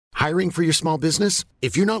Hiring for your small business?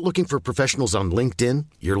 If you're not looking for professionals on LinkedIn,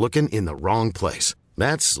 you're looking in the wrong place.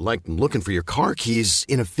 That's like looking for your car keys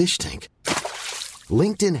in a fish tank.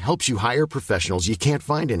 LinkedIn helps you hire professionals you can't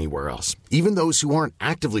find anywhere else, even those who aren't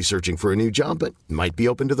actively searching for a new job but might be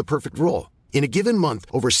open to the perfect role. In a given month,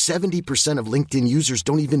 over 70% of LinkedIn users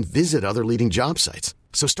don't even visit other leading job sites.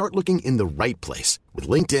 So start looking in the right place. With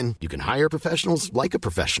LinkedIn, you can hire professionals like a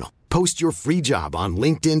professional. Post your free job on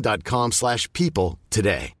linkedin.com/people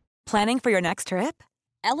today. Planning for your next trip?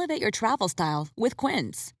 Elevate your travel style with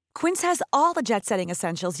Quince. Quince has all the jet-setting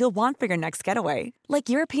essentials you'll want for your next getaway,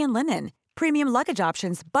 like European linen, premium luggage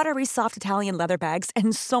options, buttery soft Italian leather bags,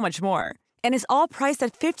 and so much more. And is all priced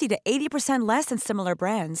at 50 to 80% less than similar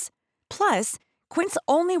brands. Plus, Quince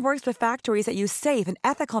only works with factories that use safe and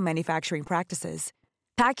ethical manufacturing practices.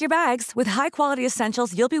 Pack your bags with high-quality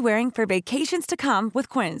essentials you'll be wearing for vacations to come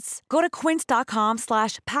with Quince. Go to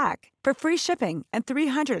quince.com/pack for free shipping and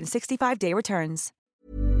 365-day returns.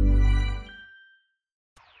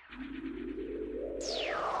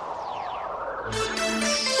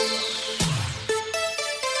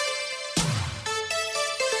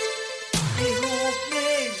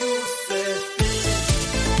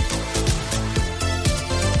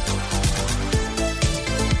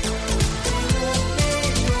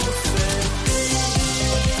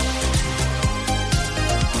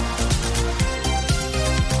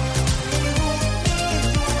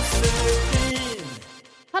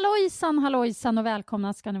 Hallojsan och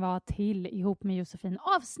välkomna ska ni vara till Ihop med Josefin.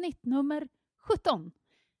 Avsnitt nummer 17.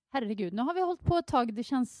 Herregud, nu har vi hållit på ett tag. Det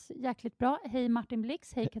känns jäkligt bra. Hej Martin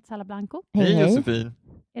Blix, hej Quetzala Blanco. Hej Josefin.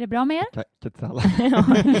 Är det bra med er? Tack Quetzala.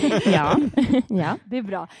 Ja, det är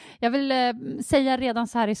bra. Jag vill säga redan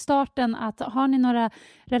så här i starten att har ni några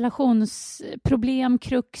relationsproblem,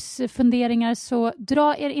 krux, funderingar så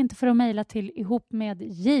dra er inte för att mejla till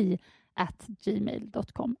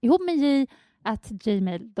ihopmedj@gmail.com.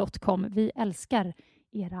 ihopmedj@gmail.com. Vi älskar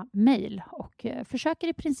era mejl och försöker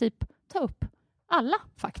i princip ta upp alla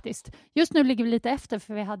faktiskt. Just nu ligger vi lite efter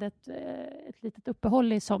för vi hade ett litet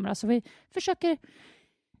uppehåll i somras så vi försöker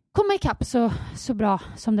komma ikapp så bra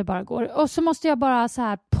som det bara går. Och så måste jag bara så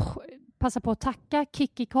här passa på att tacka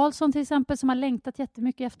Kiki Karlsson till exempel som har längtat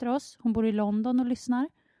jättemycket efter oss. Hon bor i London och lyssnar.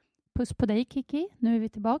 Puss på dig Kiki, nu är vi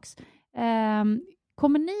tillbaks.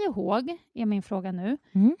 Kommer ni ihåg, är min fråga nu,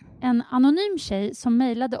 en anonym tjej som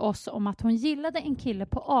mejlade oss om att hon gillade en kille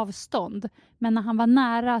på avstånd men när han var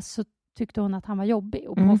nära så tyckte hon att han var jobbig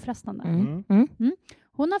och påfrestande.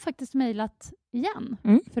 Hon har faktiskt mejlat igen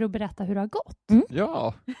för att berätta hur det har gått.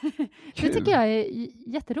 Ja, det tycker jag är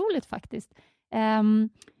jätteroligt faktiskt.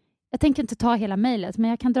 Jag tänker inte ta hela mejlet men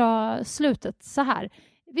jag kan dra slutet så här.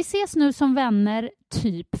 Vi ses nu som vänner,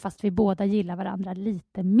 typ, fast vi båda gillar varandra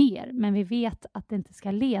lite mer. Men vi vet att det inte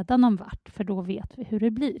ska leda någon vart, för då vet vi hur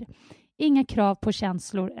det blir. Inga krav på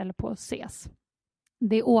känslor eller på att ses.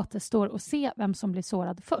 Det återstår att se vem som blir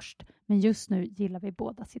sårad först. Men just nu gillar vi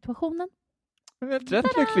båda situationen. Ett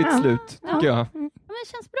rätt lyckligt slut, tycker jag. Men det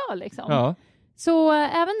känns bra liksom. Ja. Så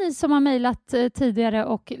även ni som har mejlat tidigare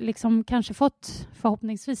och liksom kanske fått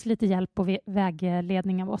förhoppningsvis lite hjälp och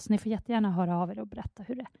vägledning av oss. Ni får jättegärna höra av er och berätta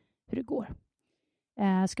hur det går.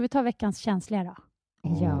 Ska vi ta veckans känsliga då?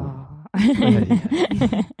 Ja.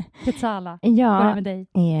 Quetzala, ja. börja med dig.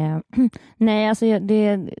 Nej, alltså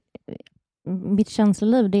mitt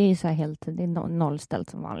känsloliv det är så här helt det är nollställt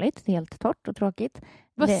som vanligt. Det är helt torrt och tråkigt.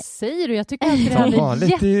 Vad säger du? Jag tycker att det är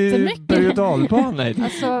jättemycket. Det är ju dalbana.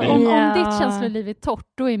 Alltså, om ditt känsloliv är torrt,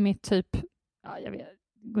 då är mitt typ... Ja, jag vet.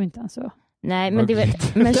 Går inte ens så. Nej, men det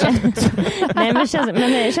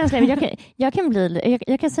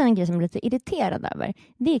jag kan säga en grej som jag är lite irriterad över.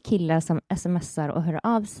 Det är killar som smsar och hör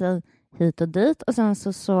av sig hit och dit. Och sen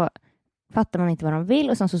så fattar man inte vad de vill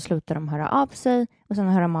och sen så slutar de höra av sig och sen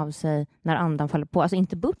hör de av sig när andan faller på. Alltså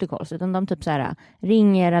inte booty calls utan de typ så här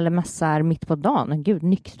ringer eller messar mitt på dagen. Gud,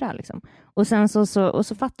 nyktra liksom. Och sen så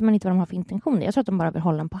fattar man inte vad de har för intentioner. Jag tror att de bara vill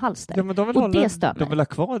hålla en på halster. Ja, men de vill ha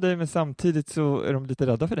kvar dig men samtidigt så är de lite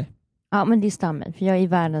rädda för dig. Ja, men det stämmer. För jag är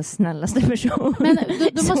världens snällaste person. Men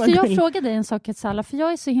då måste jag fråga dig en sak, Quetzala. För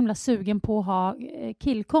jag är så himla sugen på att ha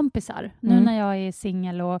killkompisar. Nu när jag är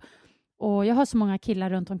singel och jag har så många killar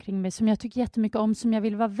runt omkring mig som jag tycker jättemycket om, som jag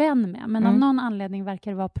vill vara vän med. Men av någon anledning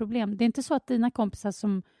verkar det vara problem. Det är inte så att dina kompisar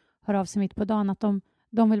som hör av sig mitt på dagen, att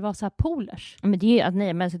de vill vara så här polers. Men det är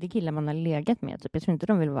ju men alltså, det är killar man har legat med. Typ. Jag tror inte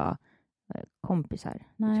de vill vara kompisar.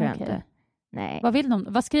 Nej, tror jag okay. inte. Nej. Vad vill de?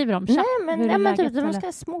 Vad skriver de? Nej, men typ, de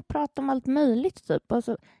ska småprata om allt möjligt. Typ.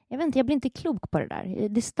 Alltså, jag vet inte, jag blir inte klok på det där.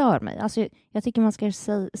 Det stör mig. Alltså, jag tycker man ska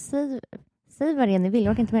säga säg vad det är ni vill.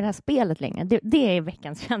 Jag orkar inte med det här spelet längre. Det är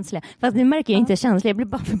veckans känsla. Fast ni märker jag inte känsla. Jag blir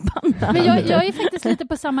bara förbannad. Men jag är faktiskt lite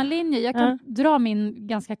på samma linje. Jag kan dra min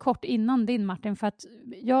ganska kort innan din, Martin. För att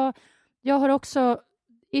jag har också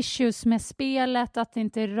issues med spelet. Att det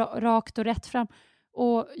inte är rakt och rätt fram.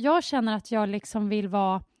 Och jag känner att jag liksom vill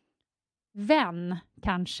vara vän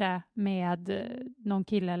kanske med någon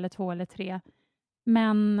kille eller 2 eller 3.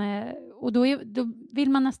 Men, och då vill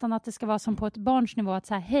man nästan att det ska vara som på ett barns nivå. Att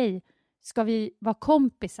säga, hej, ska vi vara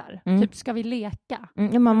kompisar? Typ, ska vi leka?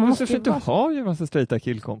 Man måste för du har ju en massa straighta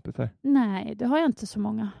killkompisar. Nej, det har jag inte så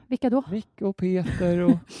många. Vilka då? Micke och Peter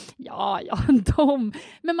och... ja, de.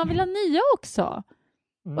 Men man vill ha nya också.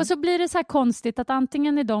 Och så blir det så här konstigt att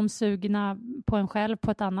antingen är de sugna på en själv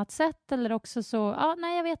på ett annat sätt eller också så,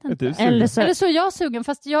 nej jag vet inte. Eller så är jag sugen,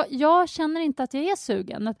 fast jag känner inte att jag är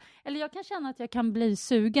sugen. Eller jag kan känna att jag kan bli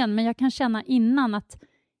sugen, men jag kan känna innan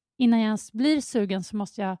jag ens blir sugen så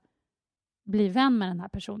måste jag bli vän med den här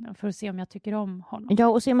personen för att se om jag tycker om honom. Ja,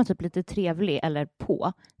 och så är man typ lite trevlig eller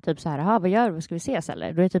på. Typ så här, vad gör du? Ska vi ses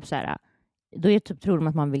eller? Då är det typ så här... Då är det typ, tror de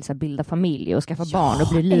att man vill så här, bilda familj och skaffa barn och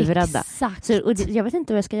bli livrädda. Exakt. Så, och jag vet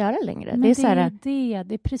inte vad jag ska göra längre. Men det är så här,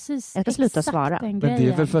 det är precis jag ska sluta svara. Men det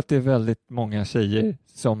är väl för att det är väldigt många tjejer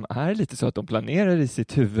som är lite så att de planerar i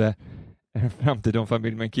sitt huvud en framtid om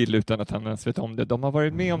familj med en kille utan att han ens vet om det. De har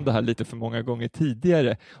varit med om det här lite för många gånger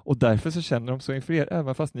tidigare och därför så känner de så inför er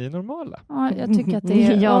även fast ni är normala. Ja, jag tycker att det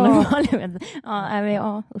är... normal.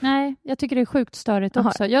 Nej, jag tycker det är sjukt störigt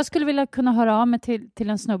också. Jag skulle vilja kunna höra av mig till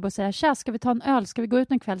en snubbe och säga, tja, ska vi ta en öl? Ska vi gå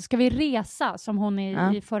ut en kväll? Ska vi resa som hon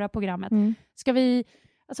är i förra programmet? Ska vi...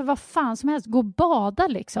 Alltså vad fan som helst. Gå och bada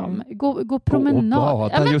liksom. Gå promenad. Gå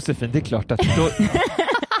och bada, Josefin. Det är klart att...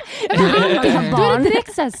 Då är det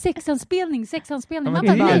direkt så här sexanspelning. Man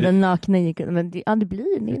kan bara den nakna men det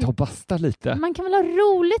blir det. Ta basta lite. Man kan väl ha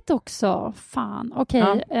roligt också. Fan.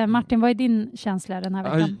 Okej, Martin, vad är din känsla den här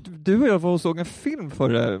veckan? Du och jag var och såg en film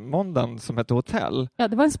förra måndagen som hette Hotell. Ja,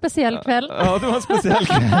 det var en speciell kväll. Ja, det var en speciell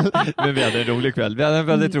kväll. Men vi hade en rolig kväll. Vi hade en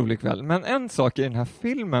väldigt rolig kväll. Men en sak i den här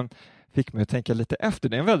filmen fick mig att tänka lite efter.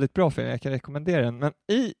 Det är en väldigt bra film, jag kan rekommendera den. Men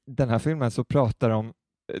i den här filmen så pratar de,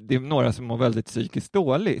 det är några som mår väldigt psykiskt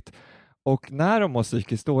dåligt. Och när de mår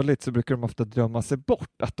psykiskt dåligt så brukar de ofta drömma sig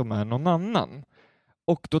bort att de är någon annan.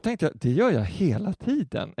 Och då tänkte jag, det gör jag hela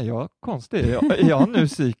tiden. Är jag konstig? Är jag nu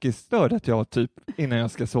psykiskt störd att jag typ innan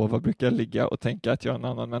jag ska sova brukar ligga och tänka att jag är en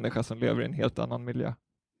annan människa som lever i en helt annan miljö?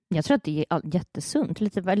 Jag tror att det är jättesunt.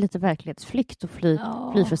 Lite verklighetsflykt och fly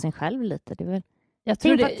för sig själv lite. Det är väl... Jag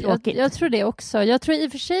tror det också. Jag tror i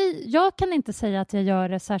och för sig, jag kan inte säga att jag gör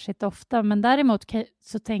det särskilt ofta, men däremot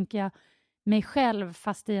så tänker jag mig själv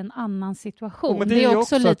fast i en annan situation. Men det är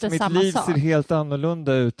också lite samma sak. Mitt liv ser helt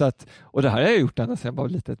annorlunda ut. Och det här har jag gjort ända sedan jag var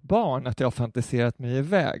ett litet barn, att jag har fantiserat mig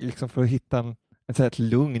iväg liksom för att hitta ett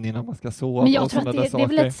lugn innan man ska sova. Men jag tror att det är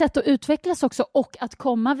väl ett sätt att utvecklas också och att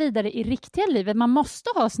komma vidare i riktiga livet. Man måste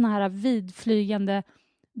ha såna här vidflygande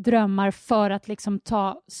drömmar för att liksom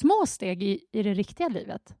ta små steg i det riktiga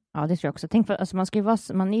livet. Ja, det tror jag också. Tänk för, alltså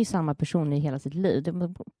man är ju samma person i hela sitt liv. Det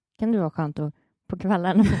kan du vara skönt att på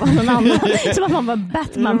kvällen få vara någon annan. Som att man var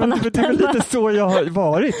Batman på natten. Det är lite så jag har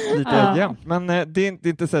varit lite jämt. Men det är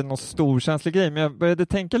inte så någon stor känslig grej. Men jag började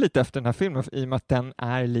tänka lite efter den här filmen i och med att den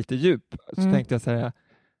är lite djup. Så tänkte jag säga,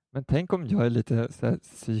 men tänk om jag är lite så här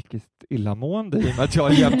psykiskt illamående i och med att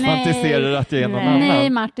jag jämt fantiserar att jag är någon annan. Nej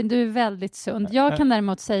Martin, du är väldigt sund. Jag kan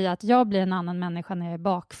däremot säga att jag blir en annan människa när jag är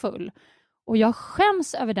bakfull. Och jag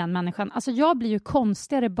skäms över den människan. Alltså jag blir ju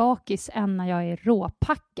konstigare bakis än när jag är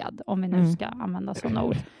råpackad. Om vi nu ska använda sådana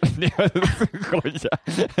ord. Nej, men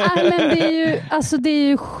det är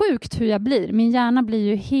ju sjukt hur jag blir. Min hjärna blir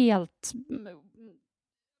ju helt...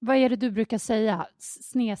 Vad är det du brukar säga?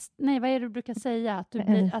 Vad är det du brukar säga?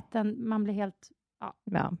 Att man blir helt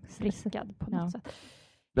friskad på något sätt.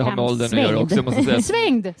 Det har med åldern att göra också, måste jag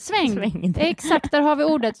säga. Svängd. Exakt, där har vi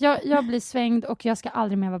ordet. Jag blir svängd och jag ska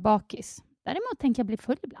aldrig mer vara bakis. Däremot tänker jag bli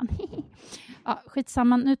full ibland.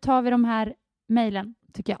 Skitsamma, nu tar vi de här mejlen,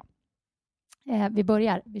 tycker jag.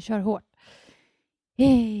 Vi kör hårt.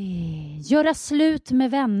 Göra slut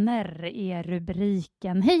med vänner är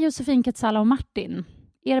rubriken. Hej Josefin, Ketsala och Martin.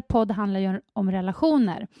 Er podd handlar ju om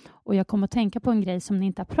relationer. Och jag kommer att tänka på en grej som ni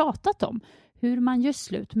inte har pratat om. Hur man gör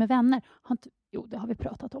slut med vänner. Jo, det har vi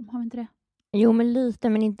pratat om, har vi inte det? Jo, men lite,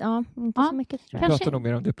 men inte så mycket. Vi pratar nog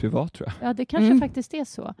mer om det privat, tror jag. Ja, det kanske faktiskt är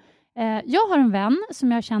så. Jag har en vän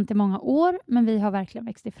som jag har känt i många år, men vi har verkligen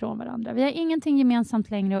växt ifrån varandra. Vi har ingenting gemensamt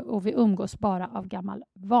längre och vi umgås bara av gammal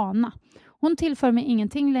vana. Hon tillför mig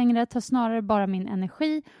ingenting längre, tar snarare bara min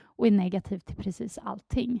energi och är negativ till precis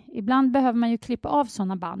allting. Ibland behöver man ju klippa av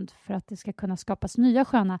sådana band för att det ska kunna skapas nya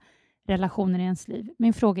sköna relationer i ens liv.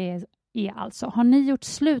 Min fråga är är alltså, har ni gjort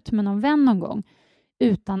slut med någon vän någon gång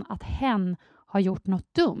utan att hen har gjort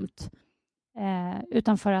något dumt?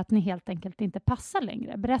 Utan för att ni helt enkelt inte passar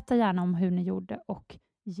längre. Berätta gärna om hur ni gjorde och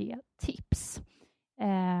ge tips.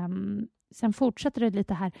 Sen fortsätter det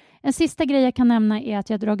lite här. En sista grej jag kan nämna är att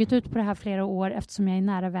jag har dragit ut på det här flera år eftersom jag är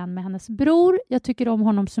nära vän med hennes bror. Jag tycker om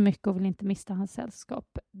honom så mycket och vill inte mista hans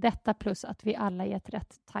sällskap. Detta plus att vi alla är ett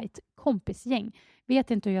rätt tajt kompisgäng.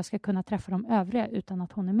 Vet inte hur jag ska kunna träffa de övriga utan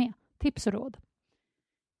att hon är med. Tips och råd.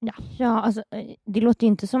 Ja, alltså, det låter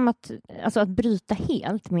inte som att bryta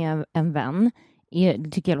helt med en vän.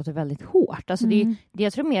 Det tycker jag låter väldigt hårt. Alltså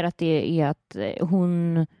jag tror mer att det är att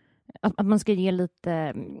att man ska ge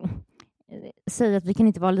lite, säga att vi kan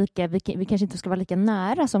inte vara lika, vi kanske inte ska vara lika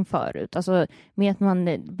nära som förut. Alltså med att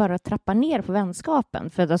man bara trappar ner på vänskapen.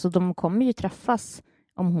 För att alltså, de kommer ju träffas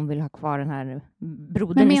om hon vill ha kvar den här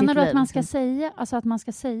brodern i sitt liv. Men menar du att man ska säga, alltså att man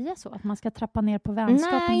ska säga så? Att man ska trappa ner på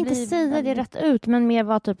vänskapen? Nej, inte säga det rätt ut, men mer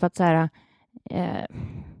vara typ att så här...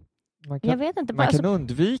 jag vet inte. Man kan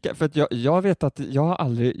undvika, för att jag vet att jag har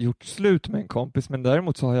aldrig gjort slut med en kompis, men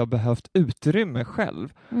däremot så har jag behövt utrymme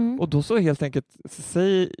själv. Och då så helt enkelt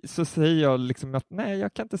så säger jag liksom att nej,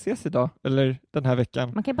 jag kan inte ses idag eller den här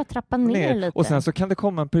veckan. Man kan bara trappa ner lite. Och sen så kan det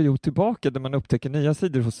komma en period tillbaka där man upptäcker nya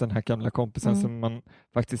sidor hos den här gamla kompisen som man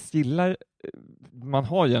faktiskt gillar. Man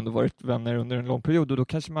har ju ändå varit vänner under en lång period och då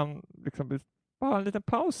kanske man liksom bara en liten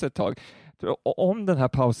paus ett tag. Om den här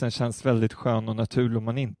pausen känns väldigt skön och naturlig och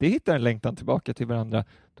man inte hittar en längtan tillbaka till varandra,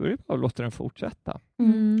 då är det bara att låta den fortsätta.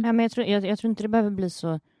 Ja, men jag tror inte det behöver bli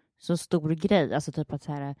så stor grej. Alltså typ att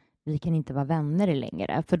så här, vi kan inte vara vänner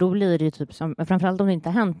längre. För då blir det ju typ som, framförallt om det inte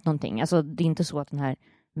har hänt någonting. Alltså det är inte så att den här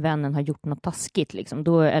vännen har gjort något taskigt liksom,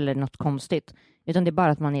 eller något konstigt. Utan det är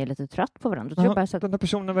bara att man är lite trött på varandra. Den här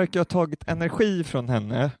personen verkar ha tagit energi från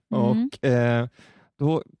henne och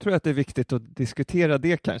då tror jag att det är viktigt att diskutera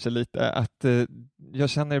det kanske lite, att jag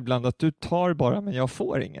känner ibland att du tar bara men jag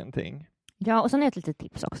får ingenting. Ja, och sen är ett litet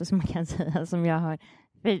tips också som man kan säga, som jag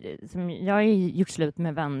har gjort slut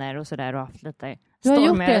med vänner och sådär och haft lite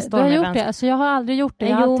stormiga. Du har gjort det? Alltså jag har aldrig gjort det.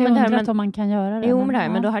 Jag har alltid undrat om man kan göra det.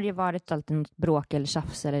 Men då har det varit alltid något bråk eller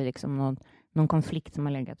tjafs eller liksom någon konflikt som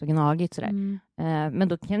har legat och gnagit sådär. Men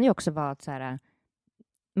då kan det också vara att så här,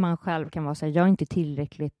 man själv kan vara så här, jag är inte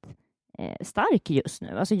tillräckligt stark just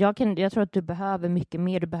nu. Alltså jag tror att du behöver mycket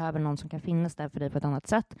mer. Du behöver någon som kan finnas där för dig på ett annat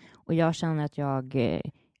sätt. Och jag känner att jag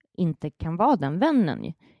inte kan vara den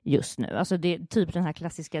vännen just nu. Alltså det är typ den här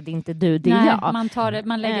klassiska, det är inte du, det är jag.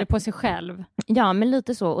 Man lägger det på sig själv. Ja, men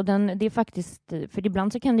lite så. Och det är faktiskt, för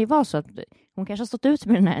ibland så kan det ju vara så att hon kanske har stått ut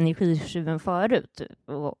med den här energitjuven förut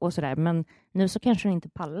och sådär. Men nu så kanske hon inte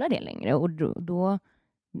pallar det längre. Och då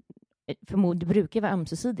det brukar vara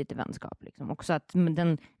ömsesidigt i vänskap liksom. Också att, men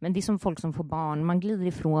det är som folk som får barn, man glider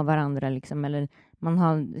ifrån varandra liksom, eller man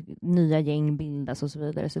har nya gäng bildas och så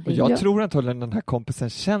vidare. Så det jag tror antagligen den här kompisen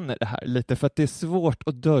känner det här lite, för att det är svårt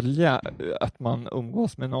att dölja att man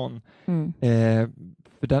umgås med någon.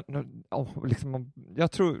 För den, liksom,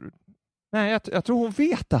 jag tror hon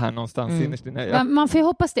vet det här någonstans innerst inne. Man får ju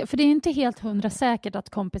hoppas det, för det är inte helt 100 säkert att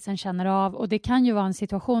kompisen känner av, och det kan ju vara en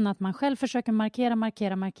situation att man själv försöker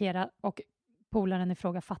markera och polaren i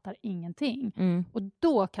fråga fattar ingenting. Och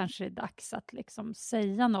då kanske det är dags att liksom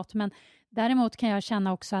säga något. Men däremot kan jag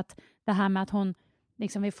känna också att det här med att hon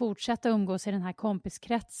liksom vill fortsätta umgås i den här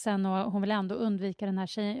kompiskretsen och hon vill ändå undvika den här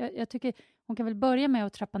tjejen. Jag tycker hon kan väl börja med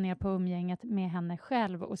att trappa ner på umgänget med henne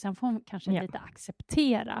själv och sen får hon kanske lite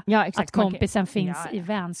acceptera att kompisen finns i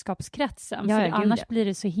vänskapskretsen. För annars blir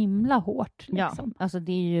det så himla hårt. Liksom. Ja, alltså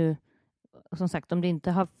det är ju som sagt, om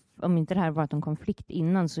inte det här varit en konflikt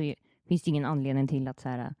innan så finns det ingen anledning till att så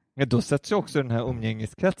här. Ja, då sätts ju också den här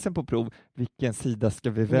umgängeskretsen på prov. Vilken sida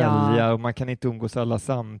ska vi välja? Och man kan inte umgås alla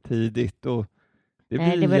samtidigt och det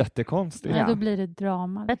blir jättekonstigt. Ja, då blir det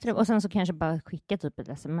drama. Liksom. Och sen så kanske bara skicka typ ett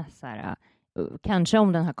sms här. Kanske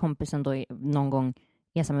om den här kompisen då någon gång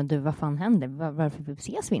är så här, men du, vad fan händer? Varför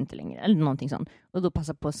ses vi inte längre? Eller någonting sånt. Och då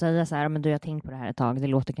passa på att säga så här, men du, jag har tänkt på det här ett tag. Det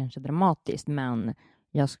låter kanske dramatiskt, men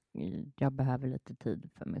jag behöver lite tid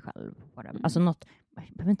för mig själv. Alltså jag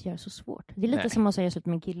behöver inte göra det så svårt. Det är lite som att säga ut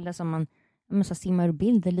med en kille som man simma ur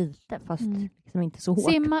bilder lite, fast liksom inte så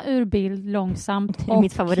hårt. Simma ur bild långsamt. Det är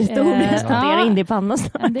mitt favoritord. Jag in det i pannan.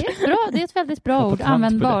 Det är ett väldigt bra ord,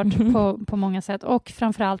 användbart på många sätt. Och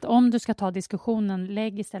framförallt, om du ska ta diskussionen,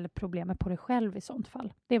 lägg istället problemet på dig själv i sånt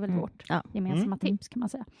fall. Det är väl vårt gemensamma tips, kan man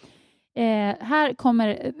säga. Här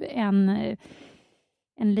kommer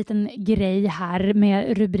en liten grej här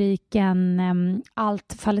med rubriken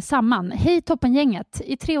Allt faller samman. Hej toppengänget!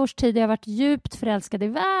 I 3 års tid har jag varit djupt förälskad i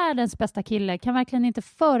världens bästa kille. Kan verkligen inte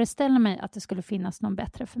föreställa mig att det skulle finnas någon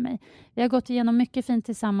bättre för mig. Vi har gått igenom mycket fint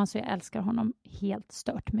tillsammans och jag älskar honom helt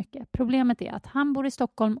stört mycket. Problemet är att han bor i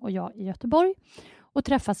Stockholm och jag i Göteborg och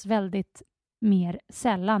träffas väldigt mer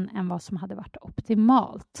sällan än vad som hade varit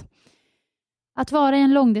optimalt. Att vara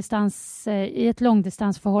i ett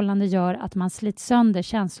långdistansförhållande gör att man slits sönder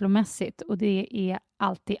känslomässigt och det är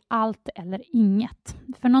alltid allt eller inget.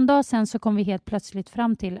 För någon dag sedan så kom vi helt plötsligt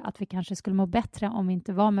fram till att vi kanske skulle må bättre om vi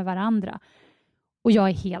inte var med varandra. Och jag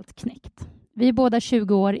är helt knäckt. Vi är båda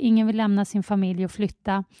 20 år, ingen vill lämna sin familj och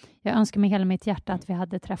flytta. Jag önskar med hela mitt hjärta att vi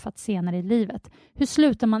hade träffats senare i livet. Hur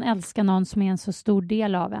slutar man älska någon som är en så stor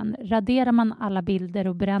del av en? Raderar man alla bilder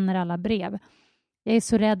och bränner alla brev? Jag är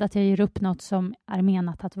så rädd att jag ger upp något som är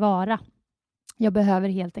menat att vara. Jag behöver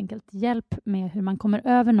helt enkelt hjälp med hur man kommer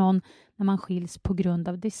över någon när man skiljs på grund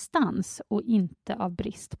av distans och inte av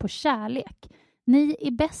brist på kärlek. Ni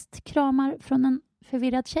är bäst, kramar från en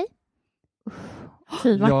förvirrad tjej.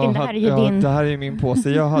 Fy, Martin, det här är ju din... det här är min påse.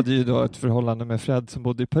 Jag hade ju då ett förhållande med Fred som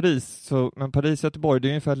bodde i Paris. Men Paris och Göteborg, det är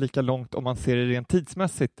ungefär lika långt om man ser det rent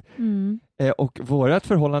tidsmässigt. Och vårt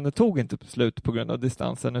förhållande tog inte slut på grund av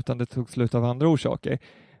distansen utan det tog slut av andra orsaker.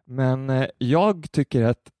 Men jag tycker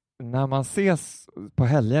att när man ses på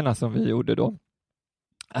helgerna som vi gjorde då,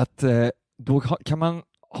 att då kan man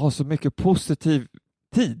ha så mycket positiv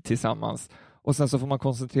tid tillsammans och sen så får man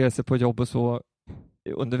koncentrera sig på jobb och så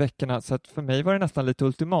under veckorna, så att för mig var det nästan lite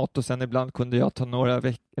ultimat och sen ibland kunde jag ta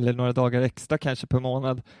några dagar extra kanske per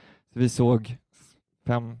månad, så vi såg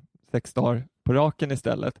 5-6 dagar på raken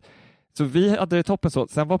istället. Så vi hade det toppen så.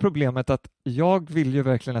 Sen var problemet att jag ville ju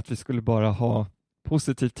verkligen att vi skulle bara ha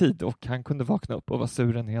positiv tid och han kunde vakna upp och vara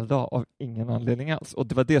sur en hel dag av ingen anledning alls. Och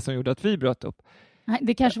det var det som gjorde att vi bröt upp.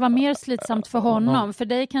 Det kanske var mer slitsamt för honom. För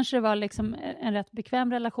dig kanske det var liksom en rätt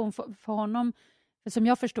bekväm relation för honom. För som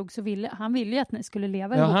jag förstod så ville han ju att ni skulle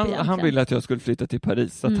leva ihop egentligen. Han ville att jag skulle flytta till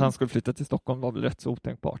Paris. Så att han skulle flytta till Stockholm var väl rätt så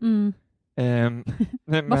otänkbart.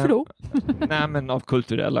 Varför då? Nej, men av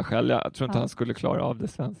kulturella skäl. Jag tror inte han skulle klara av det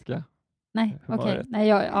svenska. Nej, okej.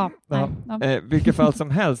 Nej, vilket fall som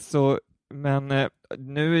helst så, men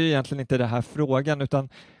nu är egentligen inte det här frågan, utan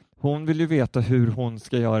hon vill ju veta hur hon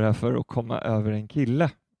ska göra för att komma över en kille.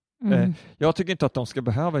 Jag tycker inte att de ska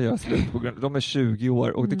behöva göra slut på grund av de är 20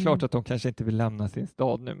 år och det är klart att de kanske inte vill lämna sin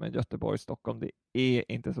stad nu, men Göteborg, Stockholm, det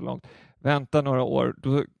är inte så långt. Vänta några år,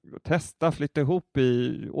 då testa, flytta ihop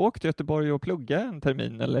åk till Göteborg och plugga en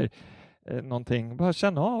termin eller någonting, bara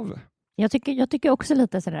känna av. Jag tycker också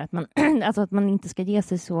lite sådär att man, alltså att man inte ska ge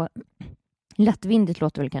sig så lättvindigt,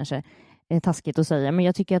 låter väl kanske taskigt att säga, men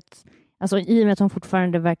jag tycker att alltså, i och med att hon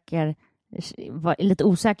fortfarande verkar vara lite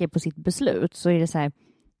osäker på sitt beslut, så är det så här,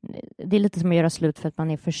 det är lite som att göra slut för att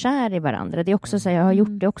man är för kär i varandra. Det är också så här, jag har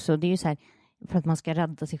gjort det också, det är ju så här för att man ska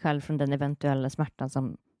rädda sig själv från den eventuella smärtan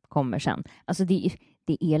som kommer sen. Alltså det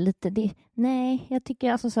är lite nej, jag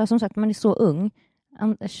tycker alltså så här, som sagt, man är så ung.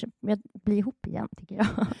 Jag blir ihop igen, tycker jag.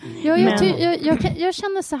 Jag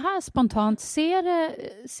känner så här spontant.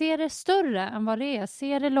 Ser det större än vad det är.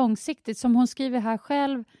 Ser det långsiktigt. Som hon skriver här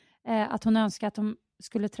själv, att hon önskar att de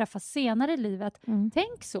skulle träffas senare i livet.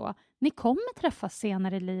 Tänk så. Ni kommer träffas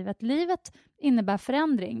senare i livet. Livet innebär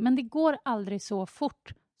förändring. Men det går aldrig så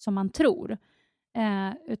fort som man tror.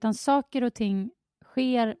 Utan saker och ting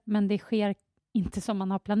sker, men det sker inte som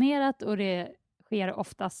man har planerat. Och det sker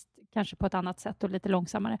oftast kanske på ett annat sätt och lite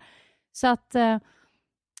långsammare. Så att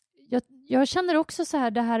jag känner också så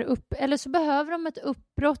här, det här eller så behöver de ett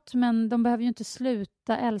uppbrott, men de behöver ju inte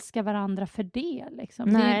sluta älska varandra för det. Liksom.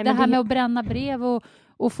 Nej, det här med att bränna brev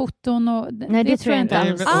och foton, och nej, det tror jag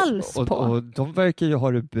inte alls på. Och de verkar ju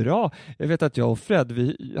ha det bra. Jag vet att jag och Fred,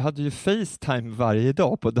 vi hade ju FaceTime varje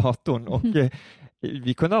dag på datorn och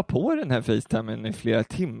vi kunde ha på den här FaceTimen i flera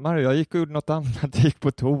timmar och jag gick och gjorde något annat, gick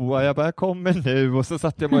på toa, jag bara kommer nu, och så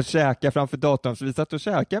satt jag och käkade framför datorn, så vi satt och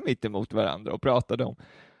käkade mitt emot varandra och pratade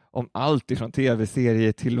om allt ifrån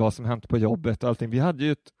tv-serier till vad som hänt på jobbet och allting. Vi hade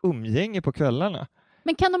ju ett umgänge på kvällarna.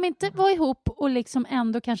 Men kan de inte vara ihop och liksom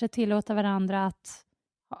ändå kanske tillåta varandra att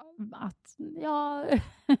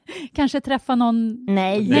kanske träffa någon...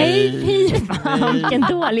 Nej, fan, vilken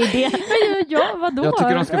dålig idé. Vadå? Jag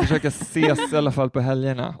tycker de ska försöka ses i alla fall på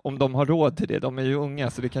helgerna, om de har råd till det. De är ju unga,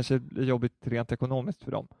 så det kanske är jobbigt rent ekonomiskt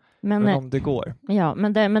för dem. Men om det går. Ja,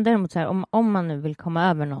 men däremot så här, om man nu vill komma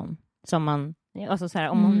över någon som man... Alltså så här,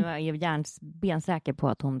 om hon nu är bensäker på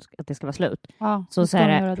att det ska vara slut. Ja, så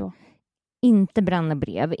här, då? Inte bränna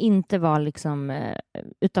brev, inte vara liksom,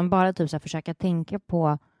 utan bara typ så här, försöka tänka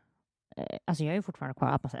på alltså jag är ju fortfarande kvar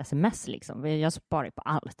att massa sms liksom. Jag sparar ju på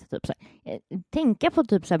allt. Typ, så här. Tänka på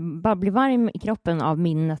typ så här, bara bli varm i kroppen av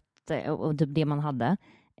minnet och typ det man hade.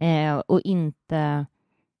 Och inte,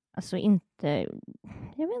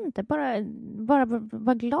 jag vet inte, bara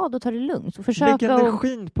vara glad och ta det lugnt. Och försöka lägga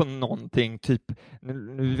energin på någonting, typ,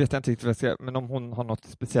 nu vet jag inte riktigt vad jag ska, men om hon har något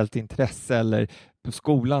speciellt intresse eller på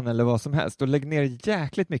skolan eller vad som helst, då lägg ner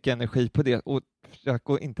jäkligt mycket energi på det och försök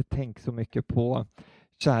att inte tänka så mycket på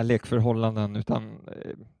kärlek, förhållanden, utan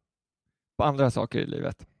på andra saker i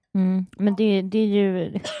livet. Men det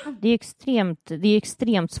är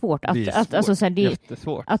extremt svårt att alltså så här,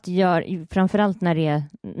 jättesvårt. Att göra, framförallt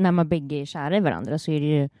när man bägge är kära i varandra, så är det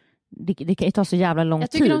ju det kan ju ta så jävla lång tid.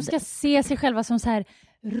 Jag tycker de ska se sig själva som så här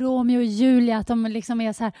Romeo och Julia, att de liksom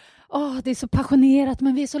är så här, det är så passionerat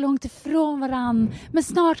men vi är så långt ifrån varann, men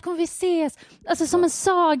snart kommer vi ses, alltså som en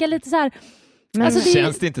saga, lite så här. Men alltså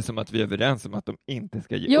känns det inte som att vi är överens om att de inte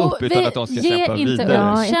ska ge upp, utan att de ska kämpa vidare?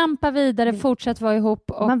 Ja, kämpa vidare, fortsätt vara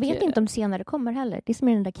ihop. Och... Man vet inte om senare kommer heller. Det är som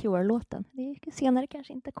i den där Cure-låten. Senare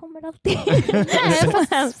kanske inte kommer alltid.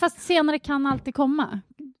 Nej, fast senare kan alltid komma.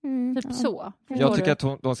 Typ så. Jag tycker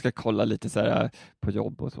att de ska kolla lite så här på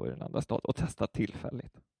jobb och så i den andra staden och testa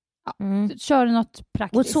tillfälligt. Kör något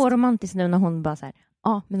praktiskt. Och så romantiskt nu när hon bara så här,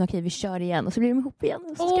 men okej, vi kör igen. Och så blir de ihop igen.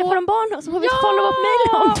 Och så skaffar de barn. Och så får vi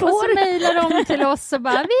follow-up-mail om 2 år. Och så mejlar de till oss och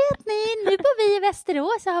bara, vet ni, nu bor vi i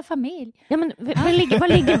Västerås och har familj. Ja, men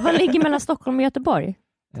vad ligger mellan Stockholm och Göteborg?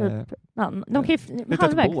 Typ, de kan ju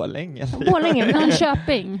halvvägs. Borlänge.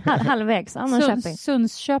 Norrköping. Halvvägs. Norrköping.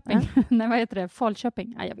 Sundsköping. Nej, vad heter det?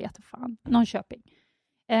 Falköping. Nej, jag vet inte fan. Norrköping.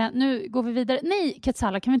 Nu går vi vidare. Nej,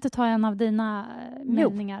 Ketsala, kan vi inte ta en av dina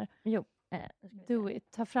meningar? Jo. Do it.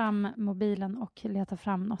 Ta fram mobilen och leta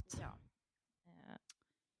fram något. Ja.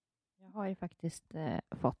 Jag har ju faktiskt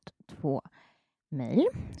fått 2 mejl.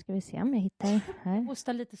 Ska vi se om jag hittar här.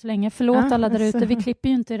 Hosta lite så länge. Förlåt alla där ute. Vi klipper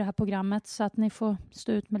ju inte i det här programmet, så att ni får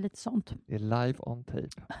stå ut med lite sånt. Det är live on tape.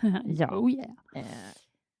 Ja. Oh yeah.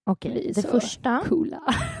 Okej, det första. Coola.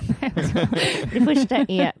 Det första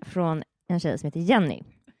är från en tjej som heter Jenny.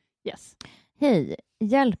 Yes. Hej,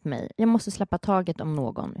 hjälp mig. Jag måste släppa taget om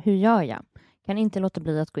någon. Hur gör jag? Kan inte låta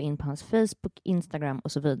bli att gå in på hans Facebook, Instagram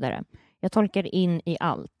och så vidare. Jag tolkar in i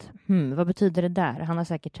allt. Vad betyder det där? Han har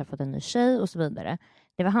säkert träffat en ny tjej och så vidare.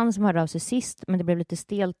 Det var han som hörde av sig sist, men det blev lite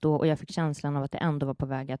stelt då och jag fick känslan av att det ändå var på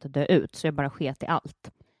väg att dö ut, så jag bara sket i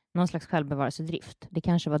allt. Någon slags självbevarelsedrift. Det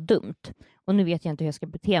kanske var dumt. Och nu vet jag inte hur jag ska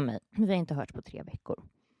bete mig. Vi har inte hört på 3 veckor.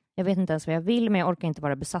 Jag vet inte ens vad jag vill, men jag orkar inte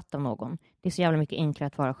vara besatt av någon. Det är så jävla mycket enklare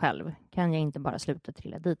att vara själv. Kan jag inte bara sluta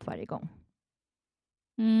trilla dit varje gång?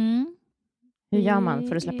 Hur gör man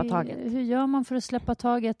för att släppa taget? Hur gör man för att släppa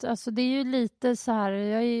taget? Alltså det är ju lite så här,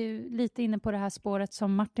 jag är ju lite inne på det här spåret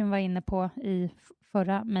som Martin var inne på i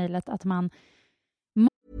förra mejlet, att man...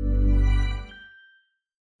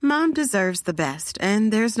 Mom deserves the best,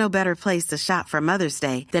 and there's no better place to shop for Mother's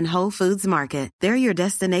Day than Whole Foods Market. They're your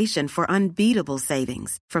destination for unbeatable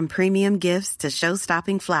savings, from premium gifts to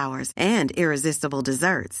show-stopping flowers and irresistible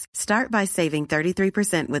desserts. Start by saving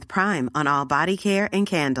 33% with Prime on all body care and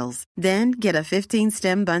candles. Then get a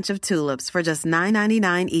 15-stem bunch of tulips for just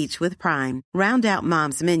 $9.99 each with Prime. Round out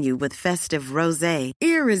Mom's menu with festive rosé,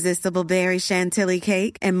 irresistible berry chantilly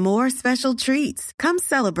cake, and more special treats. Come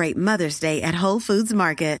celebrate Mother's Day at Whole Foods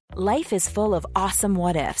Market. Life is full of awesome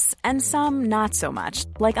what-ifs, and some not so much,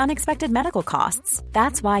 like unexpected medical costs.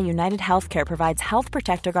 That's why United Healthcare provides Health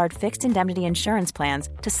Protector Guard fixed indemnity insurance plans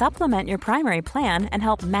to supplement your primary plan and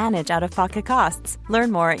help manage out-of-pocket costs. Learn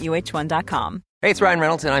more at uh1.com. Hey, it's Ryan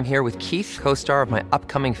Reynolds, and I'm here with Keith, co-star of my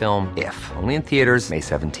upcoming film, If, only in theaters May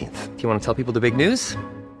 17th. Do you want to tell people the big news?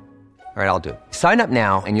 All right, I'll do it. Sign up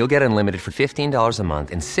now and you'll get unlimited for $15 a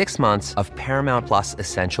month and 6 months of Paramount Plus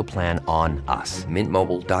Essential Plan on us.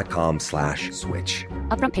 Mintmobile.com/switch.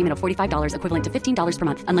 Upfront payment of $45 equivalent to $15 per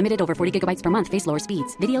month. Unlimited over 40 gigabytes per month. Face lower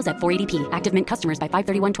speeds. Videos at 480p. Active Mint customers by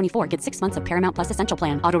 531.24 get 6 months of Paramount Plus Essential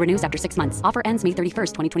Plan. Auto renews after 6 months. Offer ends May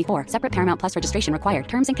 31st, 2024. Separate Paramount Plus registration required.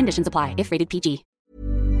 Terms and conditions apply if rated PG.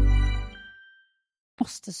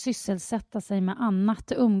 Måste sysselsätta sig med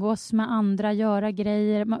annat, umgås med andra, göra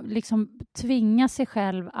grejer, liksom tvinga sig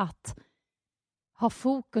själv att ha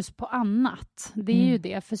fokus på annat. Det är ju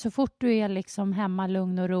det, för så fort du är liksom hemma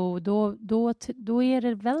lugn och ro, då är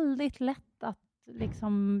det väldigt lätt att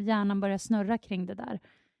liksom hjärnan börjar snurra kring det där.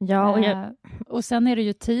 Ja, och sen är det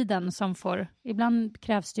ju tiden som får, ibland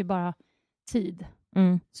krävs det ju bara tid.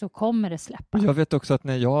 Så kommer det släppa. Jag vet också att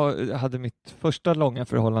när jag hade mitt första långa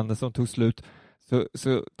förhållande som tog slut,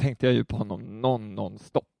 så tänkte jag ju på honom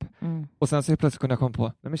non-stop. Och sen så plötsligt kunde jag komma på,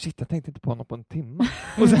 nej men shit, jag tänkte inte på honom på en timme.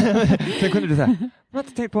 Och sen kunde du säga, jag har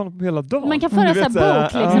inte tänkt på honom på hela dagen. Man kan föra en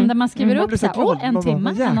bok liksom, där man skriver upp så här, en timme,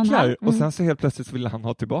 en och en halv. Och sen så helt plötsligt ville han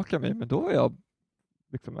ha tillbaka mig, men då var jag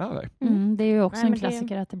liksom över. Det är ju också en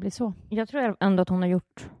klassiker att det blir så. Jag tror ändå att hon har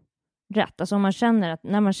gjort rätt. Alltså om man känner att,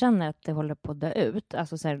 när man känner att det håller på att dö ut,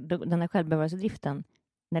 alltså så här, den här självbevarelsedriften,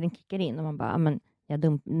 när den kickar in och man bara, men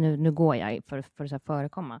nu går jag för så här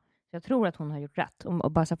förekomma. Så jag tror att hon har gjort rätt.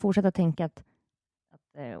 Och bara så här, fortsätta tänka att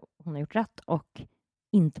hon har gjort rätt och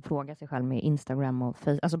inte plåga sig själv med Instagram och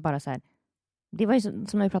Facebook. Alltså bara så här, det var ju som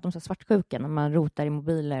när vi pratade om så här svartsjuka, när man rotar i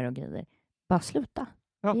mobiler och grejer. Bara sluta.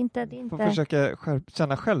 Ja, det är inte... Får försöka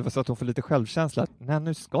känna själv så att hon får lite självkänsla. Nej,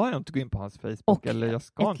 nu ska jag inte gå in på hans Facebook eller jag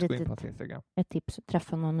ska inte gå in på hans Instagram. Ett tips,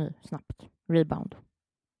 träffa någon ny snabbt. Rebound.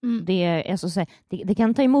 Det är alltså, så här, det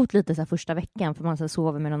kan ta emot lite så här första veckan för man så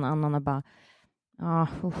sover med någon annan och bara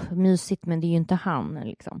mysigt, men det är ju inte han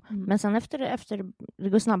liksom. Men sen efter det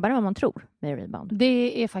går snabbare än vad man tror med rebound.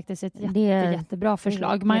 Det är faktiskt ett jättebra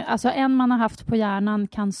förslag. Alltså en man har haft på hjärnan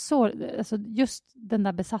kan just den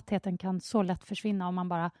där besattheten kan så lätt försvinna om man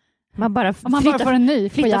bara får en ny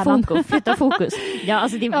på hjärnan. Flytta fokus.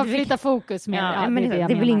 Flytta fokus mer. Men det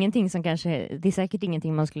är väl ingenting som kanske, det är säkert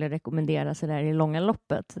ingenting man skulle rekommendera så där i långa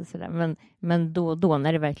loppet så där. Men då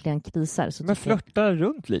när det verkligen krisar så. Men flörta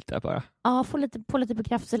runt lite bara. Ja, få lite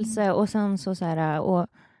bekräftelse och sen så här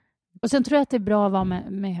och sen tror jag att det är bra att vara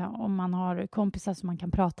med om man har kompisar som man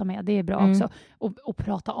kan prata med. Det är bra också. Och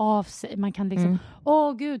prata av sig. Man kan liksom,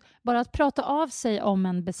 bara att prata av sig om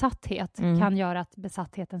en besatthet kan göra att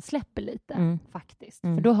besattheten släpper lite faktiskt.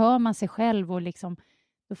 För då hör man sig själv och liksom,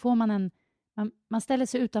 då får man man ställer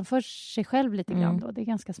sig utanför sig själv lite grann då. Det är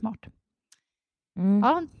ganska smart.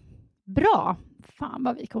 Ja, bra. Fan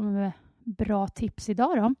vad vi kommer med bra tips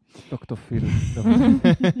idag då. Dr. Phil.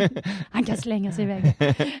 Han kan slänga sig iväg.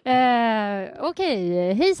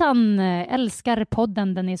 Okej, hejsan, älskar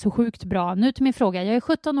podden, den är så sjukt bra. Nu till min fråga. Jag är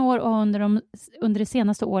 17 år och har under det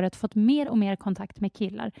senaste året fått mer och mer kontakt med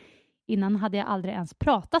killar. Innan hade jag aldrig ens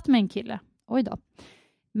pratat med en kille. Oj då.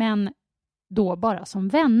 Men då bara som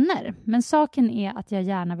vänner. Men saken är att jag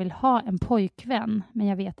gärna vill ha en pojkvän, men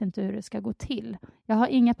jag vet inte hur det ska gå till. Jag har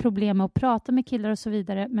inga problem med att prata med killar och så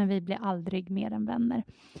vidare, men vi blir aldrig mer än vänner.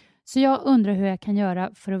 Så jag undrar hur jag kan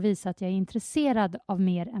göra för att visa att jag är intresserad av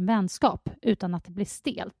mer än vänskap, utan att det blir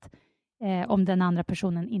stelt, om den andra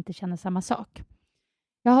personen inte känner samma sak.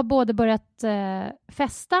 Jag har både börjat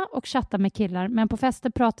festa och chatta med killar, men på fester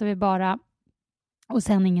pratar vi bara och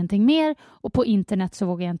sen ingenting mer. Och på internet så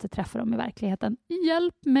vågar jag inte träffa dem i verkligheten.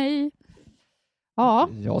 Hjälp mig! Ja.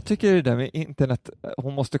 Jag tycker det där med internet,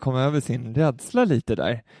 hon måste komma över sin rädsla lite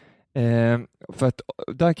där. För att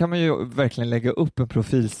där kan man ju verkligen lägga upp en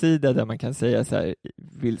profilsida där man kan säga så här,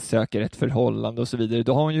 vill söka ett förhållande och så vidare.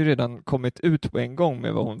 Då har hon ju redan kommit ut på en gång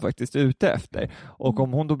med vad hon faktiskt är ute efter. Och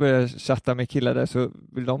om hon då börjar chatta med killar där så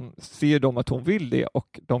ser de att hon vill det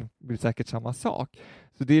och de vill säkert samma sak.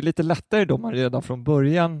 Så det är lite lättare då man redan från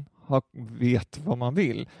början vet vad man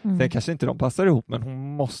vill. Sen kanske inte de passar ihop, men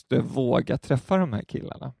hon måste våga träffa de här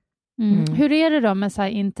killarna. Hur är det då med så här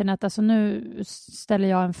internet? Alltså nu ställer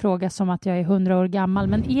jag en fråga som att jag är 100 år gammal,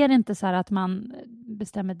 men är det inte så här att man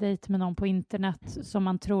bestämmer dejt med någon på internet som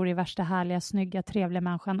man tror är värsta härliga, snygga, trevliga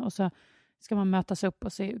människan och så ska man mötas upp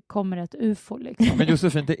och så kommer ett UFO liksom? Men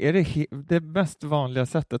Josefin, är det mest vanliga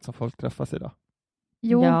sättet som folk träffas idag?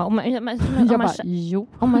 Jo. Ja, om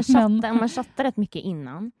man chattar rätt mycket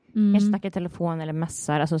innan, kanske snackar i telefon eller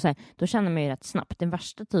mässar, alltså så här, då känner man ju rätt snabbt. Den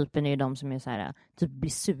värsta typen är ju de som är så här, typ blir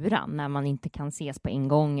sura när man inte kan ses på en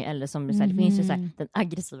gång, eller som så här, det finns ju så här, den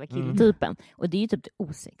aggressiva killtypen, och det är ju typ det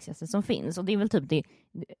osexigaste som finns, och det är väl typ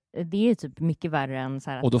det är typ mycket värre än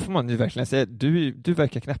så här. Och då får man ju verkligen säga, du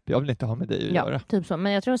verkar knäpp, jag vill inte ha med dig att göra. Typ så.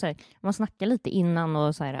 Men jag tror så här, man snackar lite innan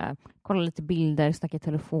och så här, kollar lite bilder, snackar i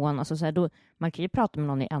telefon, alltså så här, då, man kan ju prata med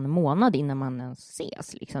någon i en månad innan man ens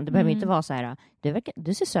ses liksom. Det behöver inte vara så här,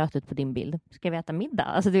 du ser söt ut på din bild, ska vi äta middag?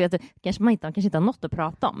 Alltså du vet, kanske inte har något att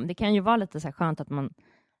prata om. Det kan ju vara lite så här skönt att man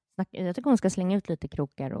snackar, jag tycker hon ska slänga ut lite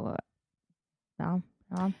krokar och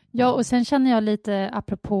Ja, och sen känner jag lite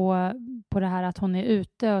apropå på det här att hon är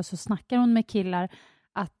ute och så snackar hon med killar,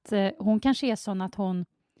 att hon kanske är sån att hon,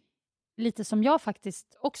 lite som jag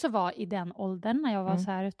faktiskt också var i den åldern när jag var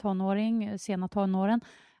så här tonåring, sena tonåren,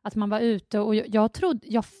 att man var ute och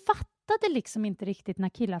jag fattade liksom inte riktigt när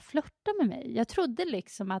killar flörtade med mig. Jag trodde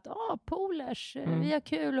liksom att polers, vi har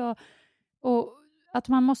kul och att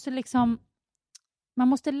man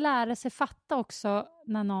måste lära sig fatta också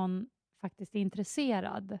när någon faktiskt är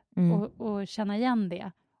intresserad och känna igen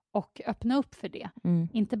det. och öppna upp för det.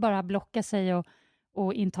 Inte bara blocka sig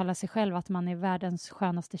och intala sig själv att man är världens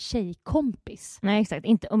skönaste tjejkompis. Nej,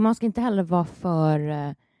 exakt. Och man ska inte heller vara för...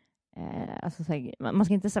 man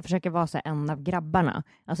ska inte så här, försöka vara så här, en av grabbarna.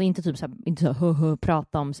 Alltså inte typ så här, inte så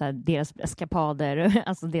prata om så här, deras eskapader,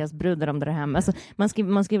 alltså deras brudar om det här. Alltså,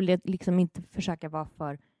 man ska liksom inte försöka vara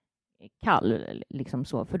för kall liksom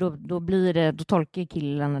så, för då tolkar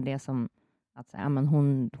killarna det som att så här, men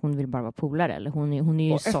hon vill bara vara polare, eller hon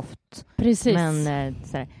är ju soft. Precis. Men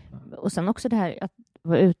så här, och sen också det här att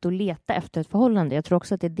vara ute och leta efter ett förhållande. Jag tror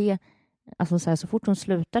också att det är det, alltså så här, så fort hon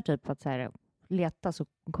slutar typ att så här, leta så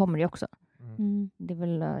kommer det också. Det är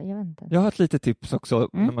väl, jag vet inte. Jag har ett litet tips också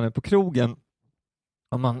när man är på krogen.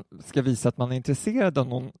 Om man ska visa att man är intresserad av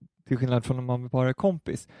någon, till skillnad från om man bara är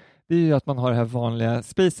kompis. Det är ju att man har det här vanliga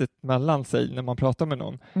spacet mellan sig när man pratar med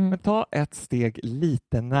någon. Men ta ett steg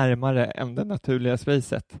lite närmare än det naturliga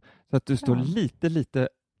spacet. Så att du står lite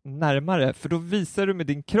närmare. För då visar du med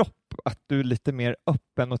din kropp att du är lite mer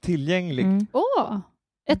öppen och tillgänglig.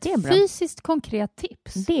 Ett fysiskt konkret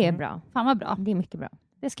tips. Det är bra. Fan vad bra. Det är mycket bra.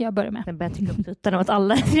 Det ska jag börja med. Jag börjar trycka upp tuttarna åt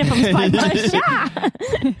alla.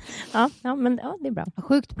 Men det är bra.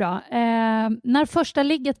 Sjukt bra. När första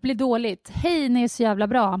ligget blir dåligt. Hej, ni är så jävla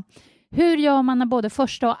bra. Hur gör man när både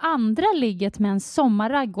första och andra ligget med en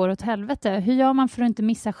sommarragg går åt helvete? Hur gör man för att inte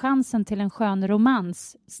missa chansen till en skön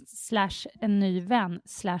romans / en ny vän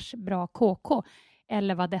 / bra KK?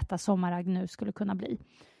 Eller vad detta sommarragg nu skulle kunna bli.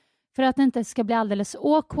 För att det inte ska bli alldeles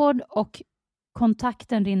awkward och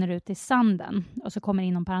kontakten rinner ut i sanden. Och så kommer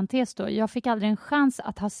inom parentes då. Jag fick aldrig en chans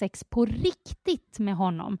att ha sex på riktigt med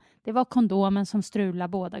honom. Det var kondomen som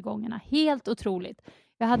strulade båda gångerna. Helt otroligt.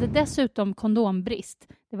 Jag hade dessutom kondombrist.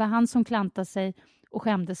 Det var han som klantade sig och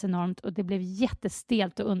skämdes enormt. Och det blev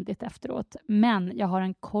jättestelt och undigt efteråt. Men jag har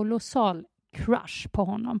en kolossal crush på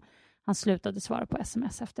honom. Han slutade svara på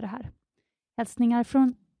sms efter det här. Hälsningar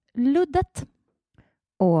från Luddet.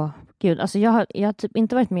 Gud, alltså jag har typ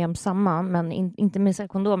inte varit med om samma, men inte med så här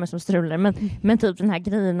kondomer som strular, men typ den här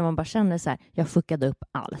grejen när man bara känner så här, jag fuckade upp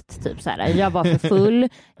allt, typ så här, jag var för full,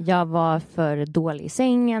 jag var för dålig i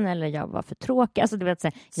sängen, eller jag var för tråkig, alltså du vet så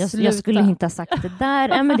här, jag skulle inte ha sagt det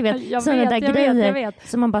där, men du vet sådana där grejer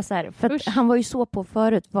som man bara så här, för att han var ju så på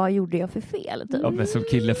förut, vad gjorde jag för fel? Typ. Ja, men som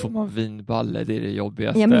kille får man vinballe, det är det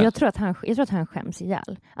jobbigaste. Ja, men jag tror att han skäms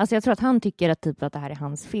ihjäl. Alltså jag tror att han tycker att typ att det här är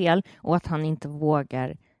hans fel och att han inte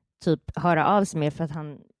vågar typ höra av sig mer för att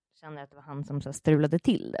han känner att det var han som så här, strulade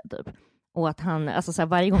till det typ. Och att han, alltså så här,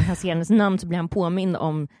 varje gång han ser hennes namn så blir han påmind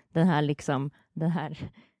om den här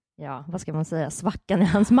ja, vad ska man säga, svackan i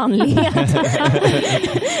hans manlighet.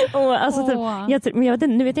 Och alltså typ,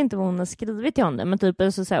 nu vet jag inte vad hon har skrivit till honom, men typ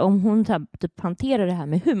alltså, så här, om hon typ hanterar det här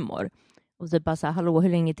med humor och typ bara så här, hallå, hur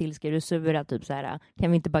länge till ska du sura, typ så här,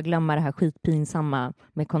 kan vi inte bara glömma det här skitpinsamma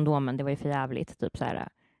med kondomen, det var ju för jävligt, typ så här.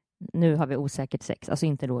 Nu har vi osäkert sex, alltså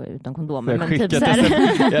inte då utan kondomer, men typ så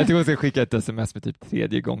här. Jag tror jag ska skicka ett sms med typ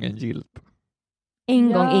 3:e gången gilt.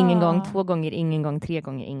 En gång, ingen gång, 2 gånger, ingen gång, 3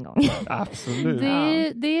 gånger, en gång. Absolut.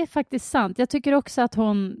 Det är faktiskt sant. Jag tycker också att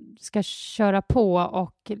hon ska köra på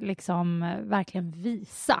och liksom verkligen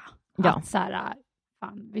visa att så här,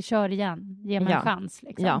 fan, vi kör igen, ge mig en chans.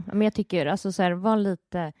 Liksom. Ja, men jag tycker alltså så här, var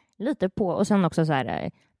lite på, och sen också så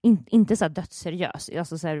här, inte så här dödsseriös,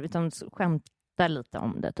 alltså så här, utan skämta lite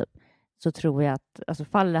om det typ. Så tror jag att, alltså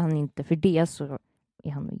faller han inte för det så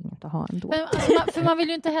är han inget att ha ändå. Men, alltså, för man vill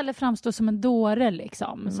ju inte heller framstå som en dåre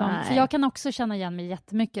liksom. För jag kan också känna igen mig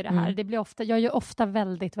jättemycket i det här. Det blir ofta, jag gör ofta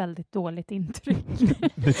väldigt, väldigt dåligt intryck.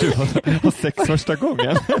 Du har sex första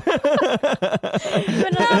gången.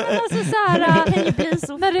 Men alltså så här, det kan ju bli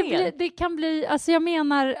så fel. Det kan bli, alltså jag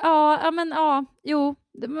menar,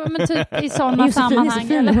 men typ i sådana sammanhang.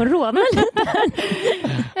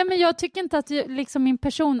 Men jag tycker inte att liksom min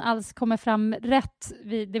person alls kommer fram rätt.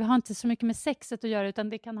 Det har inte så mycket med sexet att göra, utan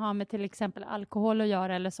det kan ha med till exempel alkohol att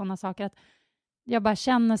göra eller sådana saker. Att jag bara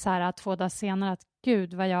känner så här 2 dagar senare att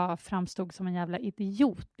gud vad jag framstod som en jävla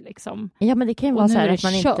idiot liksom. Ja, men det kan ju vara så här att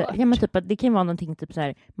man inte, ja, men typ, det kan ju vara någonting typ så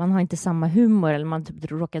här, man har inte samma humor eller man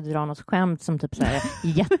typ råkar dra något skämt som typ så här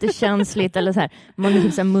jättekänsligt eller så här, man är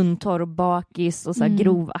typ så här muntorr och bakis och så här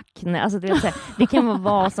grov akne, alltså det, så här, det kan vara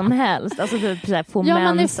vad som helst, alltså typ så här, få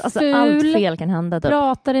mens, alltså allt fel kan hända typ.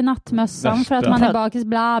 Pratar i nattmössan för att man är bakis,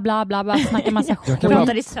 bla bla bla, bara snackar massa skit.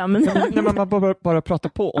 Pratar i sömn. När man bara pratar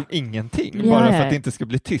på om ingenting, bara för att det inte ska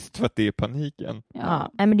bli tyst för att det är paniken.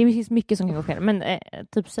 Ja, men det finns mycket som kan gå fel. Men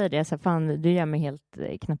typ säger det så här, fan, du gör mig helt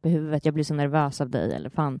knapp i huvudet. Jag blir så nervös av dig. Eller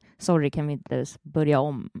fan, sorry, kan vi inte börja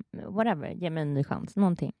om? Whatever, ge mig en ny chans.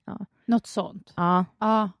 Någonting. Ja. Något sånt. Ja,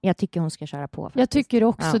 jag tycker hon ska köra på. Faktiskt. Jag tycker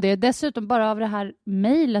också det. Dessutom bara av det här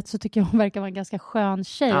mejlet så tycker jag hon verkar vara en ganska skön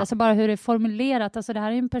tjej. Ja. Alltså bara hur det är formulerat. Alltså det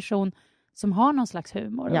här är en person som har någon slags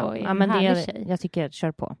humor och är en härlig tjej. Jag tycker att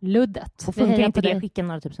kör på. Luddet. Och funkar inte det, skicka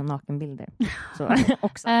några typ som nakenbilder. Så,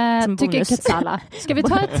 också, tycker Ketsala. Ska vi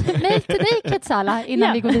ta ett mejl till dig, Ketsala,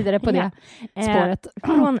 innan vi går vidare på det spåret?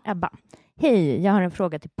 Från Ebba. Hej, jag har en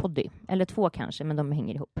fråga till Poddy. Eller 2 kanske, men de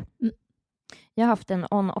hänger ihop. Jag har haft en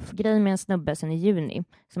on-off-grej med en snubbe sedan i juni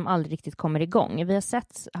som aldrig riktigt kommer igång. Vi har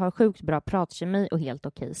sett, har sjukt bra pratkemi och helt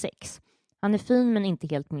okej sex. Han är fin men inte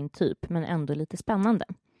helt min typ, men ändå lite spännande.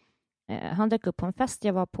 Han dök upp på en fest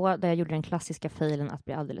jag var på där jag gjorde den klassiska failen att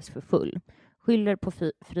bli alldeles för full. Skyller på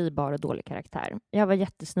fribar och dålig karaktär. Jag var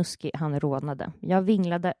jättesnuskig, han rådnade. Jag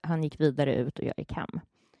vinglade, han gick vidare ut och jag gick hem.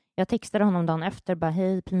 Jag textade honom dagen efter, bara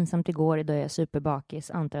hej, pinsamt igår, idag är jag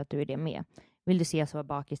superbakis, antar att du är det med. Vill du ses och vara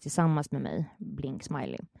bakis tillsammans med mig? Blink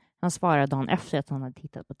smiley. Han svarade dagen efter att han hade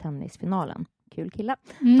tittat på tennisfinalen. Kul killa.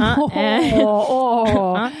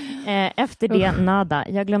 Efter det, nada.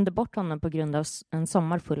 Jag glömde bort honom på grund av en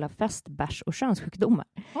sommar full av fest, bärs och könssjukdomar.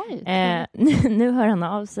 Nu hör han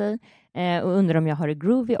av sig och undrar om jag har det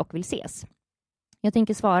groovy och vill ses. Jag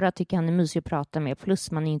tänker svara, tycker han är mysig att prata med,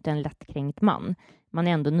 plus man är inte en lättkränkt man. Man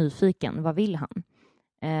är ändå nyfiken. Vad vill han?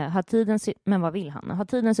 Men vad vill han? Har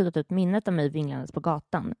tiden suttit ut minnet av mig vinglandes på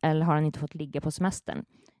gatan? Eller har han inte fått ligga på semestern?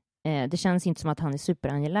 Det känns inte som att han är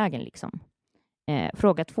superangelägen liksom.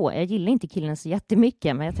 Fråga 2. Jag gillar inte killen så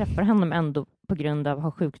jättemycket, men jag träffar honom ändå på grund av att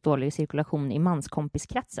ha sjukt dålig cirkulation i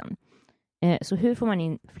manskompiskretsen. Så hur får man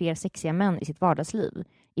in fler sexiga män i sitt vardagsliv?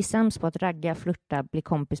 Är sämst på att ragga, flirta, bli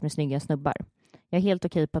kompis med snygga snubbar. Jag är helt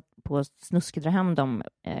okej på att snuskedra hem dem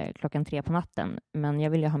 3:00 på natten, men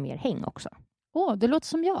jag vill ju ha mer häng också. Det låter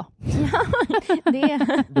som jag.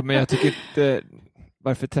 Men jag tycker inte...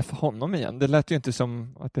 Varför träffa honom igen? Det lät ju inte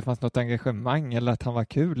som att det fanns något engagemang eller att han var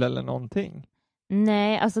kul eller någonting.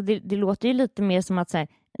 Nej, alltså det låter ju lite mer som att så här,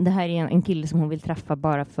 det här är en kille som hon vill träffa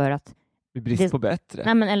bara för att... I brist på bättre.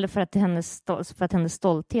 Nej, men eller för att hennes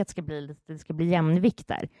stolthet ska bli jämnvikt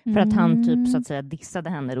där. För att han typ så att säga dissade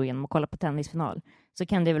henne då genom att kolla på tennisfinal. Så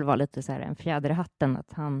kan det väl vara lite så här en fjäder i hatten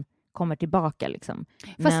att han kommer tillbaka liksom.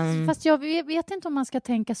 Fast jag vet inte om man ska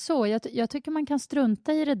tänka så. Jag tycker man kan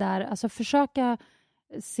strunta i det där. Alltså försöka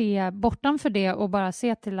se bortanför det och bara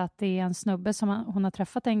se till att det är en snubbe som hon har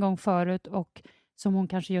träffat en gång förut och som hon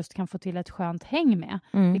kanske just kan få till ett skönt häng med.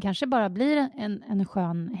 Det kanske bara blir en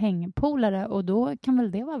skön hängpolare och då kan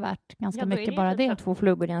väl det vara värt ganska mycket bara det. 2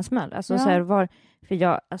 flugor i en smäll. Alltså så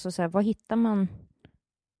här, vad hittar man?